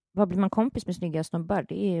 Vad blir man kompis med snygga snubbar?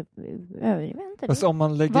 Det är jag vet inte. Alltså, om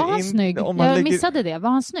man lägger var han snygg? Jag missade det. Var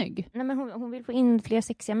han snygg? Nej, men hon vill få in fler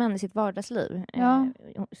sexiga män i sitt vardagsliv.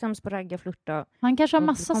 Sämst på ragga, flirta. Han kanske har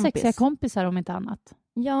massa sexiga kompisar om inte annat.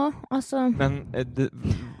 Ja, alltså... Men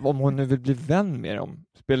om hon nu vill bli vän med dem,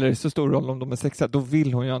 spelar det så stor roll om de är sexiga, då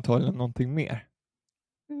vill hon ju antagligen någonting mer.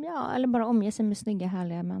 Ja, eller bara omge sig med snygga,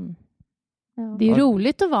 härliga män. Ja. Det är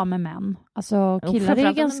roligt att vara med män. Alltså killar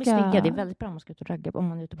är ganska... Snygga, det är väldigt bra om man ska ut och ragga. Om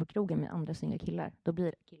man är ute på krogen med andra snygga killar, då blir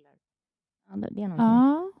det killar. Ja, det är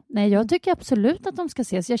någonting. Nej, jag tycker absolut att de ska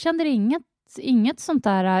ses. Jag känner inget sånt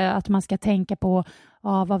där att man ska tänka på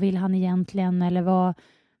vad vill han egentligen eller vad...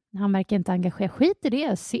 Han verkar inte engagera. Skit i det.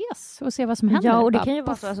 Ses och se vad som händer. Ja, och det kan ju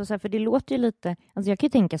vara så. Alltså, för det låter ju lite... Alltså, jag kan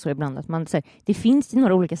ju tänka så ibland att man säger... Det finns ju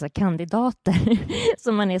några olika så här, kandidater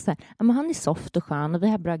som man är så här... Ja, men han är soft och skön och vi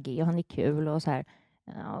har bra G och han är kul och så här...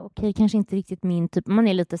 Ja, okej, kanske inte riktigt min typ. Man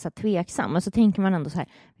är lite så här tveksam. Och så tänker man ändå så här...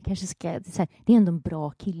 Kanske ska, så här det är ändå en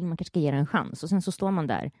bra kille. Man kanske ska ge det en chans. Och sen så står man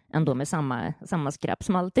där ändå med samma skräp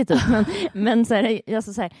som alltid. Typ. Men så här,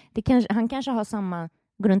 alltså, så här, han kanske har samma...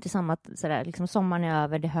 Går runt i samma, sådär, liksom sommaren är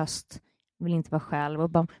över, det är höst, vill inte vara själv och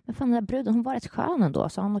bara, men fan den där bruden, hon var rätt skön ändå,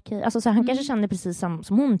 så han okej. Alltså, så han kanske känner precis som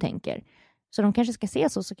hon tänker. Så de kanske ska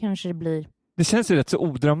ses och så kanske det blir... Det känns ju rätt så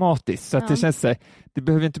odramatiskt, så att det känns så här, det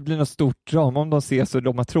behöver inte bli något stort drama om de ses och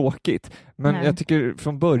de har tråkigt. Men jag tycker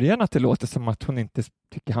från början att det låter som att hon inte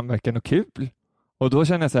tycker han verkar något kul. Och då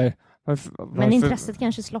känner jag så här, varför... Men intresset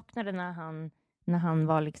kanske slocknade när han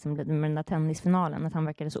var liksom med den där tennisfinalen, att han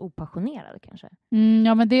verkade så opassionerad kanske.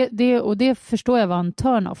 Ja, men det förstår jag var en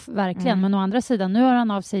turn-off, verkligen. Men å andra sidan, nu har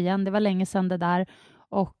han av sig igen. Det var länge sedan det där.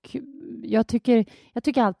 Och jag tycker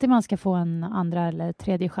alltid man ska få en andra eller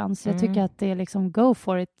tredje chans. Jag tycker att det är liksom go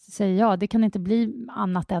for it, säger jag. Det kan inte bli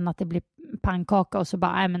annat än att det blir pannkaka och så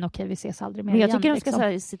bara, nej men okej, vi ses aldrig mer igen. Men jag igen, tycker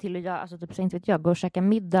liksom. de ska se till att göra, alltså typ, inte vet jag, gå och käka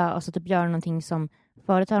middag och så typ göra någonting som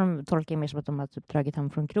Förut har de tolkat mer som att de har typ dragit hem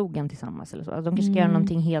från krogen tillsammans eller så. Alltså, de kanske ska göra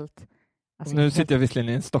någonting helt... Alltså, nu sitter jag visserligen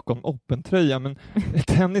i en Stockholm Open-tröja, men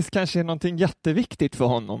tennis kanske är någonting jätteviktigt för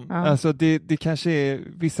honom. Ja. Alltså det kanske är,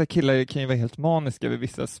 vissa killar kan ju vara helt maniska vid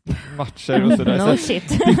vissa matcher och sådär. No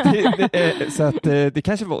shit. Så att det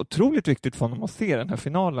kanske var otroligt viktigt för honom att se den här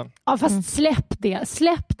finalen. Ja, fast släpp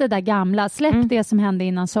det där gamla, släpp det som hände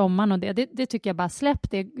innan sommaren och det tycker jag bara,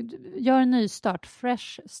 släpp det, gör en ny start,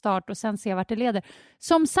 fresh start och sen se vart det leder.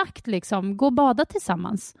 Som sagt, liksom, gå och bada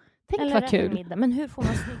tillsammans. Tänk eller vad kul. Middag. Men hur får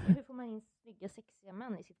man in snygga, sexiga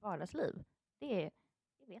män i sitt vardagsliv? Det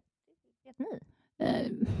vet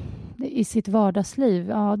ni. I sitt vardagsliv,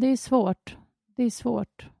 ja, det är svårt. Det är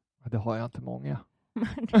svårt. Det har jag inte många.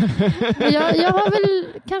 jag har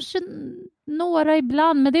väl kanske några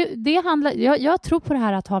ibland, men det handlar, jag tror på det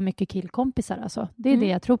här att ha mycket killkompisar, alltså. Det är det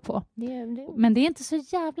jag tror på. Men det är inte så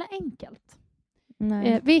jävla enkelt.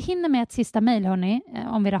 Vi hinner med ett sista mejl, hörni,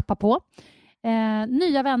 om vi rappar på.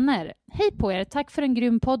 Nya vänner, hej på er, tack för en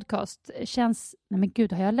grym podcast. Nej men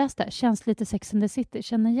gud, har jag läst det? Känns lite Sex and the City,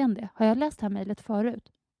 känner igen det. Har jag läst det här mejlet förut?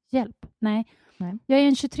 Hjälp, nej. Jag är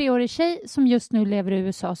en 23-årig tjej som just nu lever i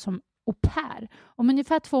USA som au pair. Om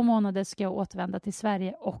ungefär 2 månader ska jag återvända till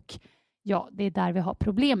Sverige och ja, det är där vi har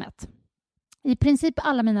problemet. I princip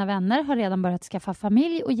alla mina vänner har redan börjat skaffa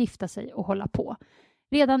familj och gifta sig och hålla på.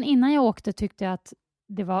 Redan innan jag åkte tyckte jag att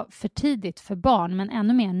det var för tidigt för barn, men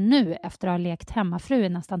ännu mer nu efter att ha lekt hemmafru i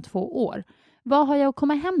nästan 2 år. Vad har jag att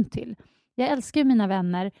komma hem till? Jag älskar ju mina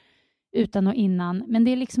vänner utan och innan, men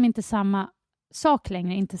det är liksom inte samma sak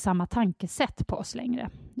längre, inte samma tankesätt på oss längre.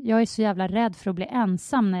 Jag är så jävla rädd för att bli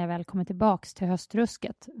ensam när jag väl kommer tillbaks till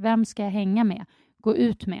höstrusket. Vem ska jag hänga med, gå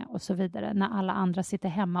ut med och så vidare när alla andra sitter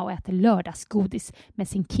hemma och äter lördagsgodis med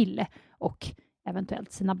sin kille och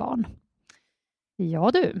eventuellt sina barn?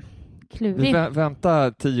 Ja du.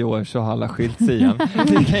 Vänta 10 år så har alla skilt sig igen.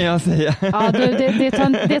 Det kan jag säga. Ja,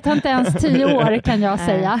 det tar inte ens 10 år kan jag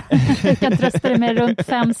säga. Du kan trösta dig med runt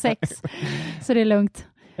 5-6. Så det är lugnt.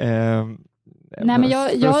 Nej, men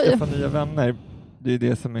jag skaffa nya vänner. Det är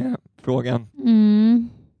det som är frågan.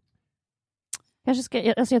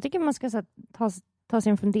 Jag tycker man ska ta sig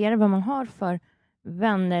en fundera vad man har för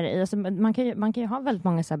vänner. Alltså, man kan ju ha väldigt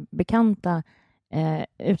många så här, bekanta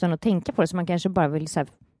utan att tänka på det. Så man kanske bara vill så här,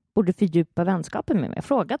 borde fördjupa vänskapen med mig.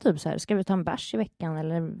 Fråga typ så här, ska vi ta en bärs i veckan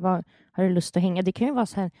eller har du lust att hänga? Det kan ju vara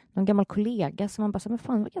så här, någon gammal kollega som man bara säger, men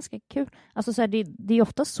fan det var ganska kul. Alltså så här, det är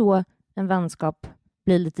ofta så en vänskap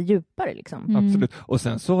blir lite djupare liksom. Absolut. Och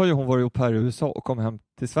sen så har ju hon varit upp här i USA och kom hem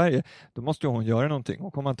till Sverige. Då måste ju hon göra någonting.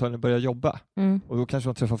 Hon kommer antagligen börja jobba. Och då kanske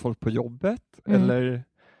hon träffar folk på jobbet eller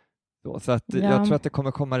så. Så att jag tror att det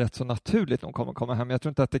kommer komma rätt så naturligt när hon kommer komma hem. Jag tror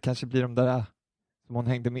inte att det kanske blir de där som hon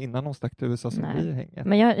hängde med innan hon stack till USA som blir hänget.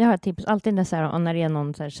 Men jag har ett tips. Alltid när det är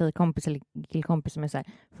någon så här tjejkompis eller killkompis som är så här,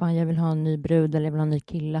 fan jag vill ha en ny brud eller jag vill ha en ny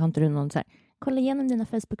kille. Har inte du någon så här, kolla igenom dina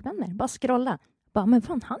Facebook-vänner. Bara scrolla. Bara, men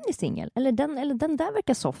fan han är singel. Eller den där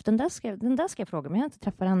verkar soft. Den där ska jag fråga. Men jag har inte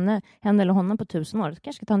träffat henne eller honom på 1000 år. Jag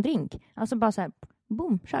kanske ska ta en drink. Alltså bara så här,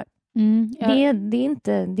 boom, kör. Det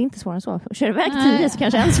är inte svårare än så. Kör iväg 10 så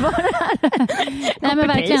kanske en svarar. Nej men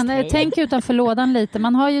verkligen, tänk utanför lådan lite.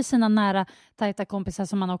 Man har ju sina nära tajta kompisar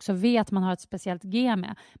som man också vet man har ett speciellt G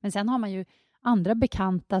med. Men sen har man ju andra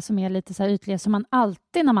bekanta som är lite så här ytliga som man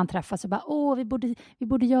alltid när man träffas så bara, vi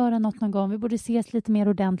borde göra något någon gång, vi borde ses lite mer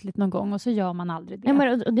ordentligt någon gång och så gör man aldrig det. Ja,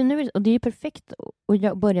 men, och det är ju perfekt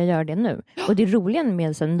att börja göra det nu. Och det är roliga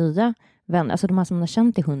med så här, nya vänner, alltså de här som man har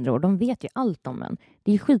känt i 100 år, de vet ju allt om en.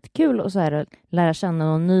 Det är skitkul att så här, lära känna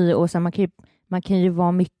någon ny och så här, man kan ju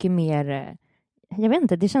vara mycket mer, jag vet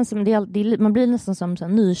inte, det känns som man blir nästan som så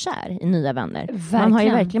här, nykär i nya vänner. Verkligen. Man har ju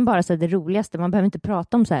verkligen bara så här, det roligaste, man behöver inte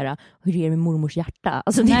prata om så här, hur är det med mormors hjärta?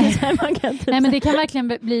 Alltså, det är så här, man kan typ nej men det kan verkligen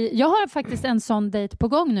bli, jag har faktiskt en sån dejt på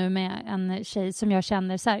gång nu med en tjej som jag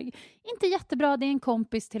känner så här, inte jättebra, det är en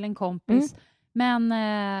kompis till en kompis. Men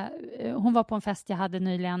hon var på en fest jag hade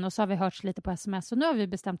nyligen och så har vi hörts lite på sms och nu har vi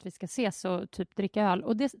bestämt att vi ska ses och typ dricka öl.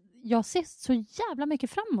 Och jag ser så jävla mycket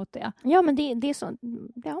fram emot det. Ja, men det är så,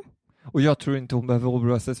 ja. Och jag tror inte hon behöver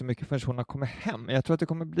oroa sig så mycket förrän hon har kommit hem. Jag tror att det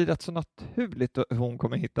kommer bli rätt så naturligt hur hon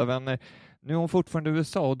kommer hitta vänner. Nu är hon fortfarande i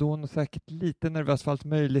USA och då är hon säkert lite nervös för allt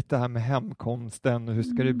möjligt det här med hemkomsten och hur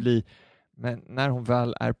ska det bli. Men när hon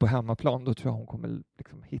väl är på hemmaplan då tror jag hon kommer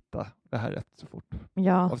liksom hitta det här rätt så fort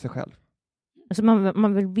av sig själv. Alltså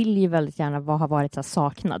man vill ju väldigt gärna ha varit så här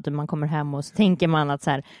saknad. Man kommer hem och så tänker man att så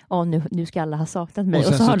här, nu ska alla ha saknat mig.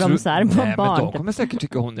 Och så har de så här på barn. Men de kommer säkert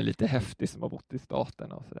tycka hon är lite häftig som har bott i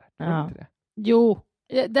staten och sådär. Ja. Jo,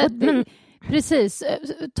 precis.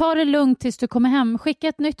 Ta det lugnt tills du kommer hem. Skicka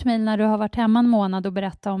ett nytt mejl när du har varit hemma en månad och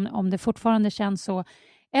berätta om det fortfarande känns så.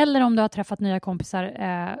 Eller om du har träffat nya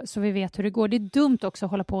kompisar så vi vet hur det går. Det är dumt också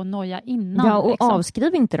att hålla på och noja innan. Ja, och liksom.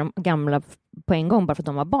 avskriv inte de gamla på en gång bara för att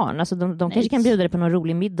de var barn. Alltså de kanske kan bjuda dig på någon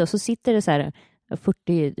rolig middag och så sitter det så här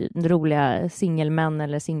 40 roliga singelmän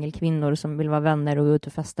eller singelkvinnor som vill vara vänner och gå ut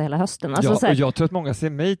och festa hela hösten. Alltså, ja, och jag tror att många ser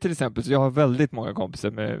mig till exempel, så jag har väldigt många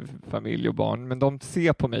kompisar med familj och barn, men de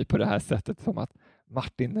ser på mig på det här sättet som att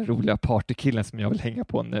Martin, den roliga partykillen som jag vill hänga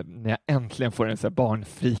på när jag äntligen får en så här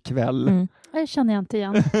barnfri kväll. Det känner jag inte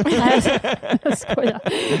igen. Nej, jag skojar.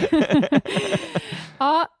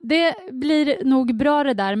 Ja, det blir nog bra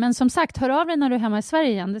det där, men som sagt, hör av dig när du är hemma i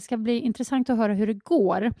Sverige igen. Det ska bli intressant att höra hur det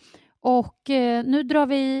går. Och nu drar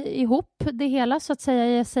vi ihop det hela så att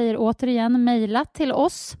säga. Jag säger återigen, mejla till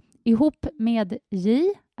oss ihop med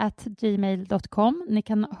j@gmail.com. Ni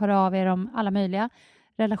kan höra av er om alla möjliga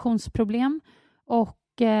relationsproblem. Och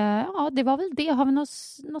ja, det var väl det. Har vi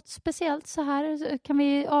något speciellt så här? Kan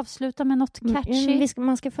vi avsluta med något catchy?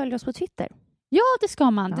 Man ska följa oss på Twitter. Ja, det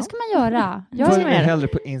ska man. Ja. Det ska man göra. Följ mig hellre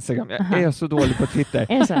på Instagram. Jag är så dålig på Twitter.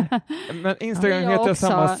 Är det så? Men Instagram heter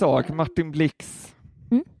samma sak. Martin Blix.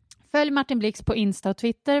 Följ Martin Blix på Insta och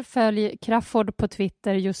Twitter. Följ Crafoord på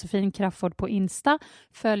Twitter. Josefin Crafoord på Insta.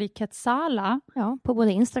 Följ Quetzala. Ja, på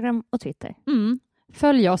både Instagram och Twitter.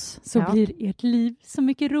 Följ oss så blir ert liv så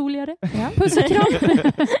mycket roligare. Ja. Puss och kram.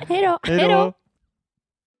 Hej då. Hej då.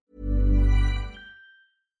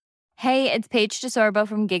 Hey, it's Paige DeSorbo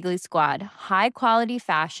from Giggly Squad. High quality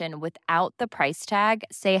fashion without the price tag.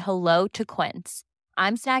 Say hello to Quince.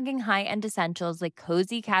 I'm snagging high-end essentials like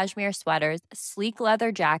cozy cashmere sweaters, sleek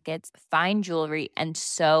leather jackets, fine jewelry, and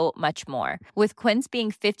so much more. With Quince being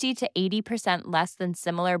 50 to 80% less than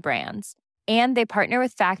similar brands. And they partner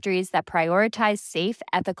with factories that prioritize safe,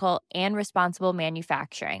 ethical, and responsible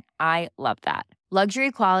manufacturing. I love that.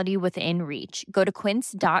 Luxury quality within reach. Go to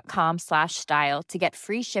quince.com/style to get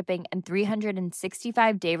free shipping and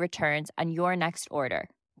 365-day returns on your next order.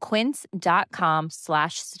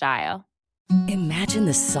 Quince.com/style. Imagine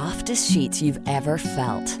the softest sheets you've ever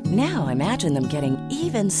felt. Now imagine them getting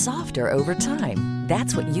even softer over time.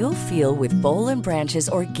 That's what you'll feel with Boll & Branch's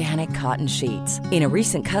organic cotton sheets. In a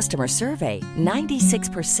recent customer survey,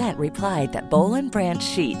 96% replied that Boll & Branch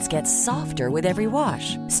sheets get softer with every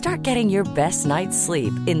wash. Start getting your best night's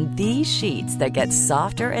sleep in these sheets that get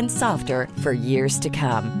softer and softer for years to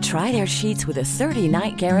come. Try their sheets with a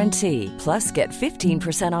 30-night guarantee. Plus, get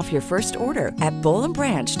 15% off your first order at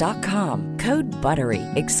bollandbranch.com. Code BUTTERY.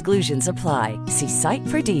 Exclusions apply. See site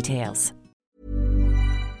for details.